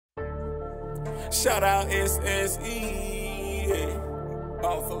Shout out SSE. Yeah.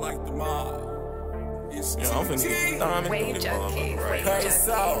 All for like the mob. It's I'm finna get diamond through this motherfucker right here.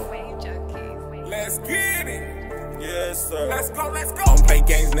 Let's get it. Yes, sir. Let's go, let's go. I don't play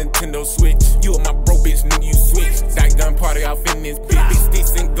games, Nintendo Switch. You and my bro bitch, nigga, you switch. That gun party off in this bitch. Big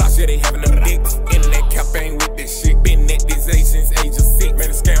sticks and glocks, yeah, they having them dicks. Internet cap ain't with this shit. Been at this age since age of 6.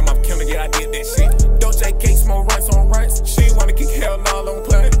 Made a scam, I'm killing, yeah, I did that shit. Doja Cat, smoke rice on rice. She wanna kick hell, nah, don't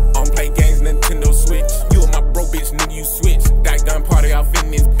play. I don't play games, Nintendo Switch. You and my bro bitch, nigga, you switch. That gun party off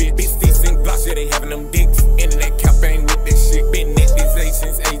in this bitch. Big sticks and glocks, yeah, they having them dicks. Internet cap ain't with this shit. Been at this age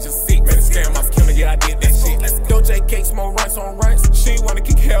since age of 6. Made a scam, I'm killing, yeah, I did that shit. Doja Cat, smoke rice on rice. She wanna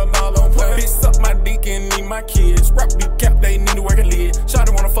kick hell, nah, don't play. Bitch, suck my dick and need my kids. Rap big cap, they need to work a lid.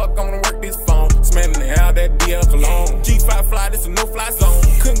 Shawty wanna fuck, I wanna work this phone. Smelling the hell that DL cologne. G5 fly, this a no-fly zone.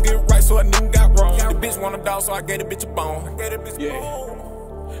 Couldn't get right, so I nigga got wrong. The bitch want a dog, so I gave the bitch a bone.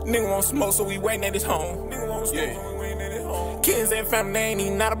 Nigga want smoke, so we waiting at his home. Kids and family, they ain't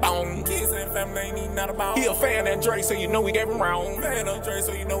even not a bone. He a fan of Dre, so you know we gave him wrong. I don't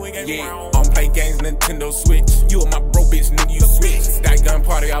play games, Nintendo Switch. You and my bro bitch, nigga, you switch. That gun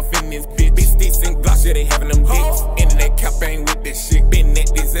party off in this bitch. Big sticks and glocks, yeah, they having them dicks. Internet cap ain't with this shit. Been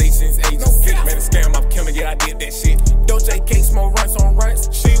at this age since age of 6. Made a scam, I'm killing, yeah, I did that shit. Doja Cat, smoke rice on rice.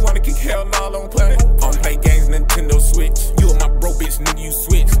 She wanna kick hell, nah, don't play. I don't play games, Nintendo Switch. You and my bro bitch, nigga, you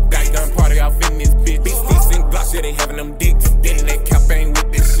switch. That gun party off in this bitch. Big sticks and glocks, yeah, they having them dicks. Internet cap ain't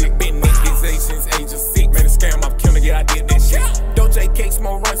with this shit. Been at this age since age of 6. Made a scam, I'm killing, yeah, I did that shit. Doja Cat,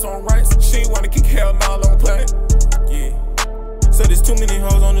 smoke rice on rice. She wanna kick hell, nah, don't play. So there's too many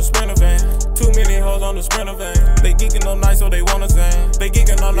hoes on the Sprinter van. Too many hoes on the Sprinter van. They geeking all night, so they wanna zang. They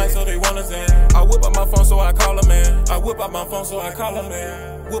geeking all night, so they wanna zang. I whip up my phone, so I call a man. I whip up my phone, so I call a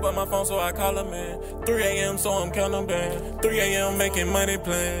man. Whip up my phone, so I call a man. 3 a.m., so I'm counting band. 3 a.m. making money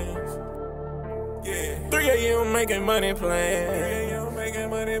plans. 3 a.m. making money plans. 3 a.m. making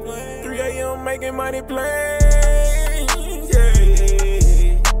money plans. 3 a.m. making money plans.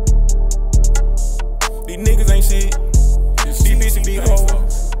 These niggas ain't shit. These bitches be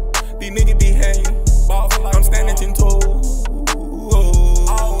hoes. These niggas be hating. I'm standing 10 toes.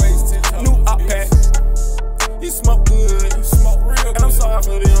 Always 10 toes. New op pack. He smoke good. Smoke real good. And I'm sorry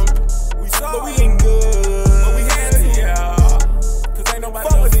for them. But we ain't good. But we had to, yeah. Cause ain't nobody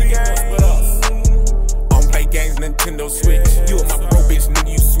fuck with the game but us. I don't play games, Nintendo Switch. You and my bro bitch,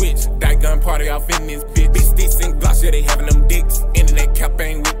 nigga, you switch. That gun party off in this bitch. Big sticks and glocks, yeah, they having them dicks. Internet cap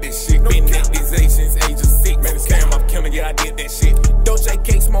ain't with this shit. Been at this age since age of 6. Made a scam, I'm killing, yeah, I did that shit. Doja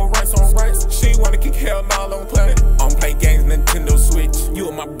Cat, smoke rice on rice. She wanna kick hell, nah, don't play. I don't play games, Nintendo Switch. You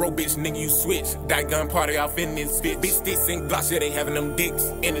and my bro bitch, nigga, you switch. That gun party off in this bitch. Big sticks and glocks, yeah, they having them dicks.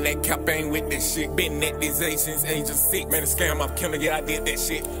 Internet cap ain't with this shit. Been at this age since age of 6. Made a scam, I'm killing, yeah, I did that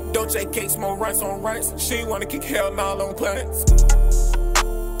shit. Doja Cat, smoke rice on rice. She wanna kick hell, nah, don't play.